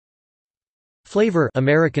Flavor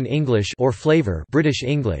American English or flavor British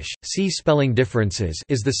English, see spelling differences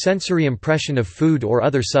is the sensory impression of food or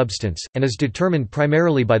other substance, and is determined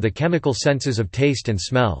primarily by the chemical senses of taste and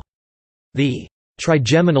smell. The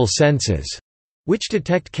trigeminal senses, which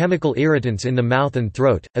detect chemical irritants in the mouth and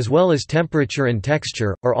throat, as well as temperature and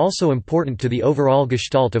texture, are also important to the overall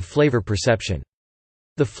gestalt of flavor perception.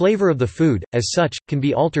 The flavor of the food, as such, can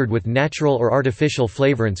be altered with natural or artificial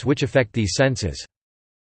flavorants which affect these senses.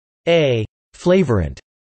 A flavorant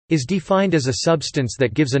is defined as a substance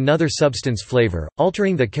that gives another substance flavor,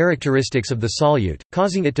 altering the characteristics of the solute,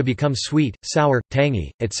 causing it to become sweet, sour,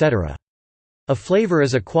 tangy, etc. A flavor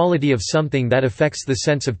is a quality of something that affects the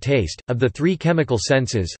sense of taste. Of the three chemical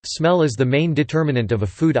senses, smell is the main determinant of a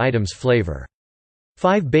food item's flavor.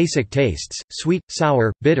 5 basic tastes, sweet,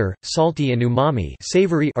 sour, bitter, salty and umami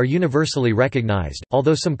savory are universally recognized,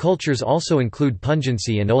 although some cultures also include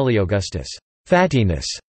pungency and oleogustus fattiness.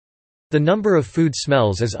 The number of food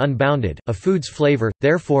smells is unbounded. A food's flavor,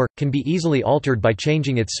 therefore, can be easily altered by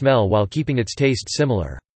changing its smell while keeping its taste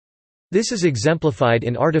similar. This is exemplified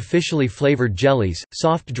in artificially flavored jellies,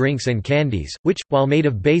 soft drinks and candies, which, while made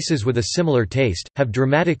of bases with a similar taste, have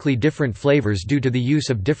dramatically different flavors due to the use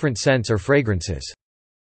of different scents or fragrances.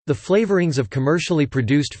 The flavorings of commercially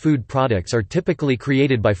produced food products are typically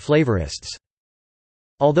created by flavorists.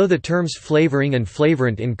 Although the terms flavoring and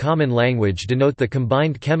flavorant in common language denote the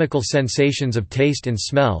combined chemical sensations of taste and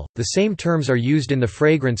smell, the same terms are used in the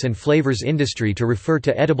fragrance and flavors industry to refer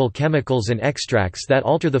to edible chemicals and extracts that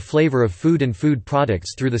alter the flavor of food and food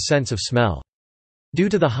products through the sense of smell. Due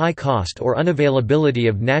to the high cost or unavailability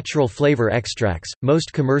of natural flavor extracts,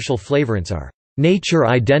 most commercial flavorants are nature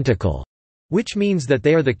identical, which means that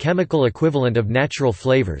they are the chemical equivalent of natural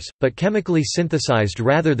flavors, but chemically synthesized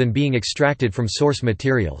rather than being extracted from source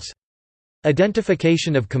materials.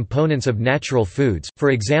 Identification of components of natural foods, for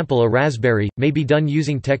example a raspberry, may be done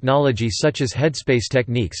using technology such as headspace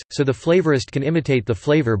techniques, so the flavorist can imitate the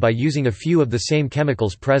flavor by using a few of the same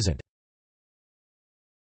chemicals present.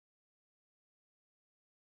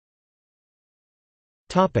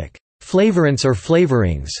 Flavorants or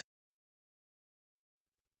flavorings.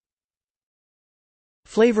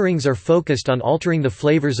 Flavorings are focused on altering the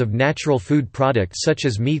flavors of natural food products such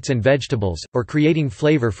as meats and vegetables, or creating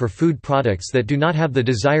flavor for food products that do not have the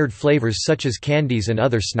desired flavors such as candies and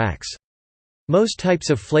other snacks. Most types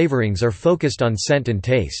of flavorings are focused on scent and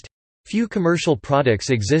taste. Few commercial products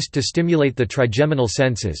exist to stimulate the trigeminal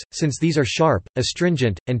senses, since these are sharp,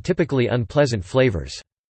 astringent, and typically unpleasant flavors.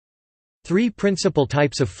 3 principal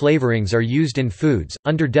types of flavorings are used in foods,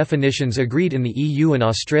 under definitions agreed in the EU and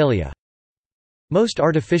Australia. Most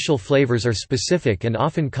artificial flavors are specific and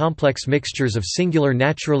often complex mixtures of singular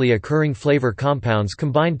naturally occurring flavor compounds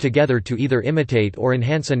combined together to either imitate or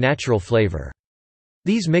enhance a natural flavor.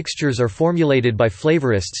 These mixtures are formulated by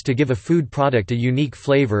flavorists to give a food product a unique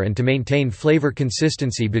flavor and to maintain flavor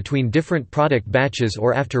consistency between different product batches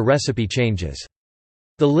or after recipe changes.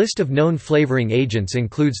 The list of known flavoring agents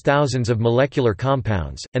includes thousands of molecular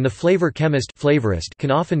compounds, and the flavor chemist flavorist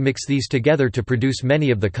can often mix these together to produce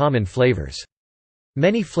many of the common flavors.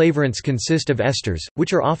 Many flavorants consist of esters,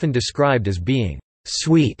 which are often described as being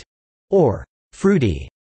sweet or fruity.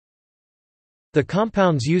 The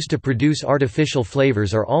compounds used to produce artificial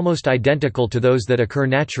flavors are almost identical to those that occur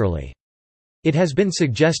naturally. It has been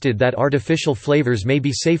suggested that artificial flavors may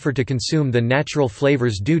be safer to consume than natural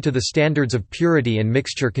flavors due to the standards of purity and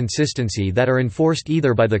mixture consistency that are enforced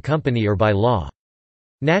either by the company or by law.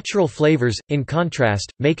 Natural flavors, in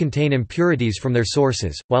contrast, may contain impurities from their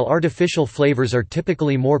sources, while artificial flavors are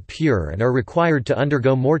typically more pure and are required to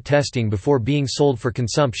undergo more testing before being sold for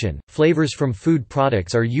consumption. Flavors from food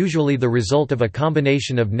products are usually the result of a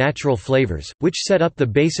combination of natural flavors, which set up the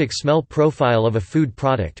basic smell profile of a food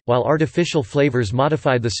product, while artificial flavors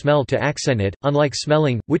modify the smell to accent it. Unlike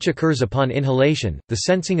smelling, which occurs upon inhalation, the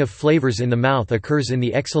sensing of flavors in the mouth occurs in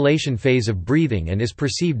the exhalation phase of breathing and is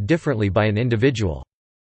perceived differently by an individual.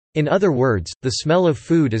 In other words, the smell of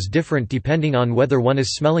food is different depending on whether one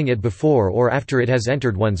is smelling it before or after it has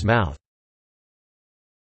entered one's mouth.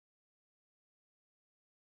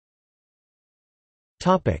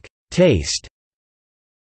 Taste.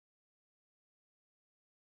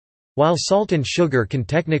 While salt and sugar can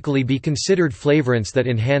technically be considered flavorants that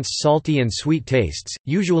enhance salty and sweet tastes,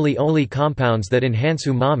 usually only compounds that enhance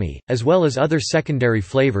umami, as well as other secondary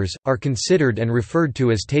flavors, are considered and referred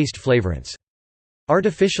to as taste flavorants.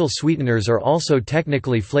 Artificial sweeteners are also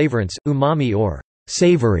technically flavorants, umami or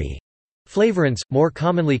savory. Flavorants, more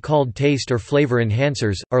commonly called taste or flavor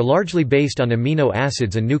enhancers, are largely based on amino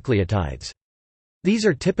acids and nucleotides. These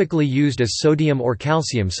are typically used as sodium or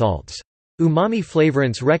calcium salts. Umami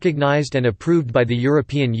flavorants recognized and approved by the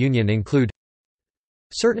European Union include: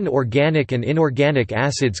 certain organic and inorganic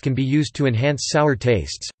acids can be used to enhance sour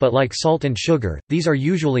tastes, but like salt and sugar, these are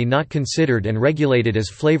usually not considered and regulated as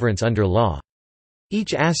flavorants under law.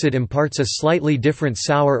 Each acid imparts a slightly different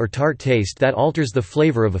sour or tart taste that alters the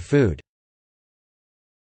flavor of a food.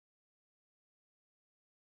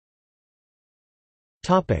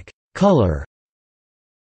 Color.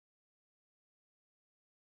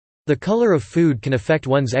 The color of food can affect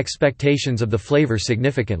one's expectations of the flavor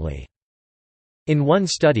significantly. In one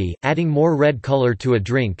study, adding more red color to a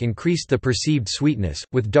drink increased the perceived sweetness,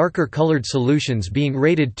 with darker colored solutions being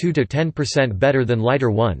rated 2 to 10% better than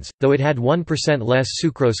lighter ones, though it had 1% less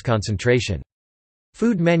sucrose concentration.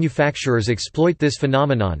 Food manufacturers exploit this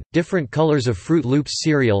phenomenon. Different colors of Fruit Loops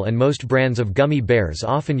cereal and most brands of gummy bears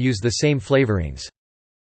often use the same flavorings.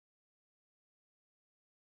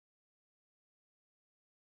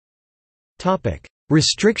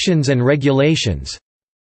 Restrictions and regulations.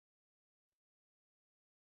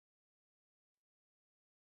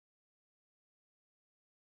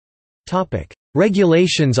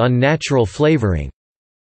 Regulations on natural flavoring.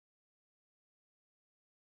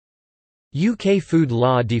 UK food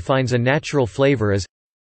law defines a natural flavor as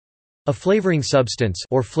a flavoring substance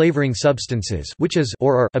or flavoring substances which is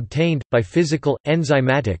or are obtained, by physical,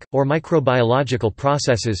 enzymatic, or microbiological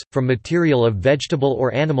processes, from material of vegetable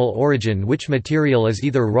or animal origin, which material is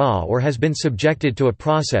either raw or has been subjected to a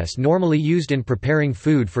process normally used in preparing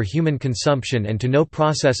food for human consumption and to no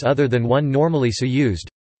process other than one normally so used.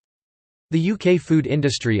 The UK food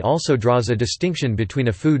industry also draws a distinction between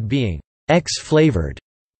a food being X-flavored,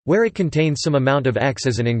 where it contains some amount of X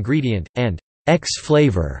as an ingredient, and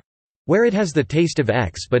X-flavor, where it has the taste of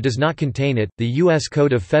X but does not contain it. The U.S.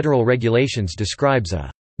 Code of Federal Regulations describes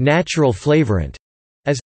a natural flavorant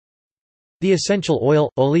as the essential oil,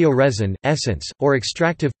 oleoresin, essence, or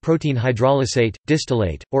extractive, protein hydrolysate,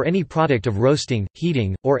 distillate, or any product of roasting,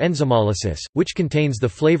 heating, or enzymolysis, which contains the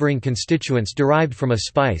flavoring constituents derived from a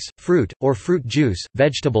spice, fruit, or fruit juice,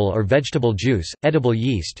 vegetable or vegetable juice, edible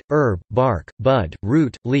yeast, herb, bark, bud,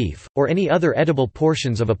 root, leaf, or any other edible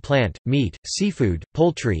portions of a plant, meat, seafood,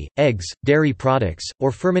 poultry, eggs, dairy products,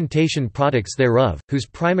 or fermentation products thereof, whose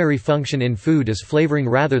primary function in food is flavoring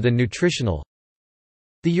rather than nutritional.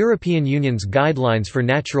 The European Union's guidelines for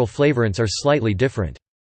natural flavorants are slightly different.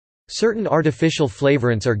 Certain artificial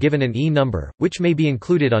flavorants are given an E number, which may be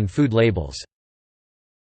included on food labels.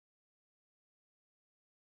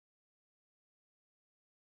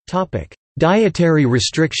 Dietary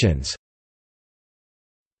restrictions.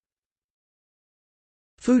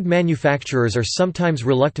 Food manufacturers are sometimes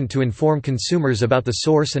reluctant to inform consumers about the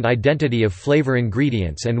source and identity of flavor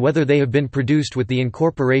ingredients and whether they have been produced with the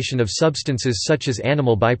incorporation of substances such as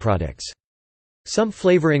animal byproducts. Some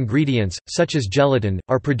flavor ingredients, such as gelatin,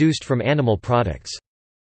 are produced from animal products.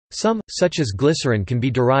 Some, such as glycerin, can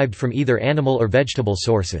be derived from either animal or vegetable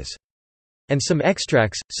sources. And some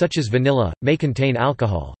extracts, such as vanilla, may contain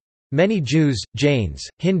alcohol. Many Jews, Jains,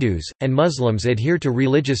 Hindus, and Muslims adhere to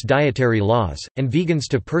religious dietary laws, and vegans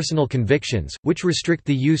to personal convictions, which restrict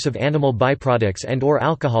the use of animal byproducts and/or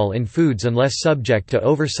alcohol in foods unless subject to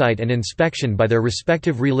oversight and inspection by their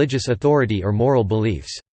respective religious authority or moral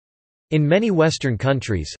beliefs. In many Western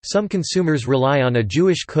countries, some consumers rely on a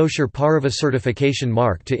Jewish kosher parava certification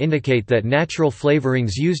mark to indicate that natural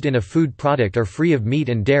flavorings used in a food product are free of meat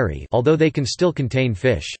and dairy, although they can still contain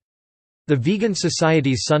fish. The Vegan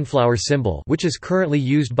Society's sunflower symbol, which is currently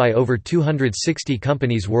used by over 260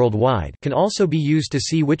 companies worldwide, can also be used to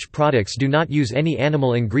see which products do not use any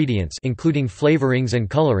animal ingredients, including flavorings and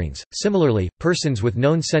colorings. Similarly, persons with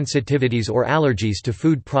known sensitivities or allergies to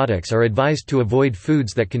food products are advised to avoid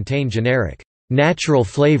foods that contain generic natural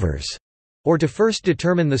flavors, or to first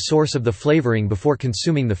determine the source of the flavoring before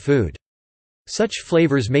consuming the food. Such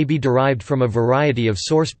flavors may be derived from a variety of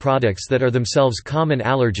source products that are themselves common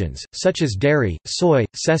allergens, such as dairy, soy,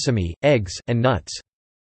 sesame, eggs, and nuts.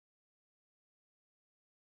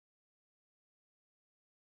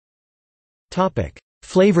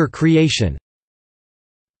 Flavor creation.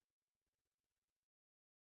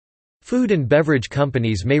 Food and beverage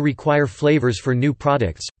companies may require flavors for new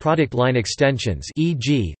products, product line extensions,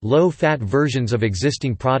 e.g., low-fat versions of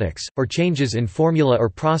existing products, or changes in formula or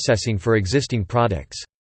processing for existing products.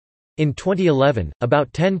 In 2011,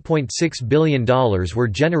 about $10.6 billion were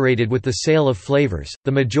generated with the sale of flavors.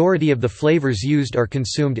 The majority of the flavors used are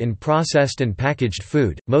consumed in processed and packaged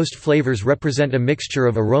food. Most flavors represent a mixture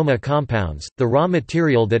of aroma compounds, the raw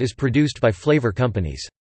material that is produced by flavor companies.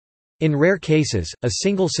 In rare cases, a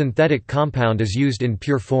single synthetic compound is used in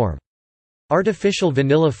pure form. Artificial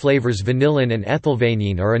vanilla flavors vanillin and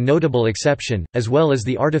ethylvanillin are a notable exception, as well as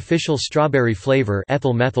the artificial strawberry flavor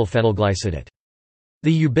ethyl-methylphenylglycidate.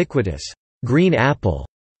 The ubiquitous green apple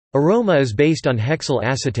aroma is based on hexyl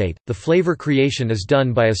acetate. The flavor creation is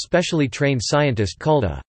done by a specially trained scientist called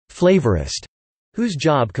a flavorist, whose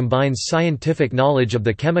job combines scientific knowledge of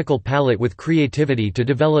the chemical palette with creativity to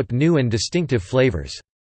develop new and distinctive flavors.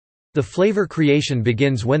 The flavor creation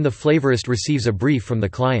begins when the flavorist receives a brief from the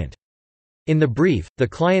client. In the brief, the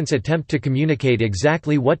clients attempt to communicate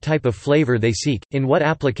exactly what type of flavor they seek, in what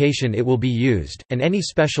application it will be used, and any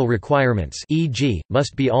special requirements, e.g.,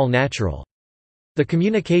 must be all natural. The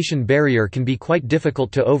communication barrier can be quite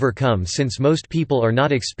difficult to overcome since most people are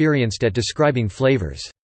not experienced at describing flavors.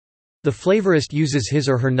 The flavorist uses his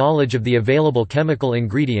or her knowledge of the available chemical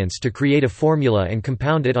ingredients to create a formula and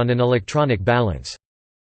compound it on an electronic balance.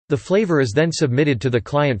 The flavor is then submitted to the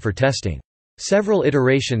client for testing. Several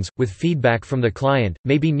iterations, with feedback from the client,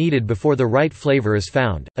 may be needed before the right flavor is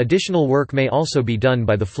found. Additional work may also be done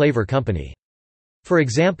by the flavor company. For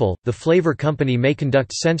example, the flavor company may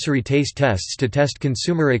conduct sensory taste tests to test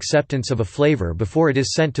consumer acceptance of a flavor before it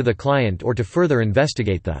is sent to the client or to further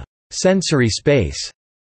investigate the sensory space.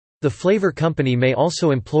 The flavor company may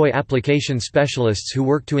also employ application specialists who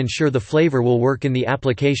work to ensure the flavor will work in the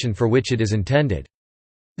application for which it is intended.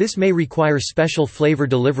 This may require special flavor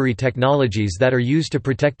delivery technologies that are used to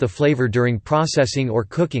protect the flavor during processing or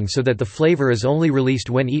cooking so that the flavor is only released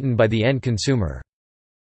when eaten by the end consumer.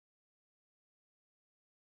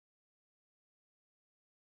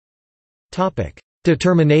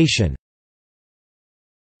 Determination.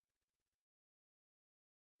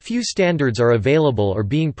 Few standards are available or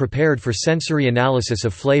being prepared for sensory analysis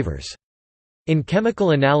of flavors. In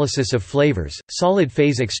chemical analysis of flavors, solid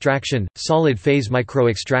phase extraction, solid phase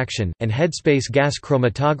microextraction, and headspace gas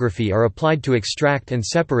chromatography are applied to extract and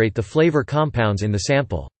separate the flavor compounds in the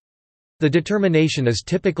sample. The determination is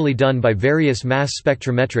typically done by various mass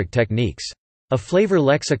spectrometric techniques. A flavor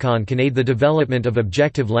lexicon can aid the development of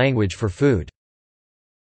objective language for food.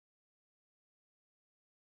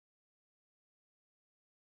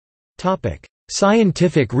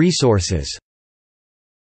 Scientific resources.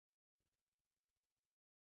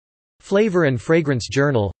 Flavor and Fragrance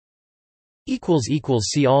Journal.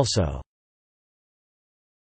 See also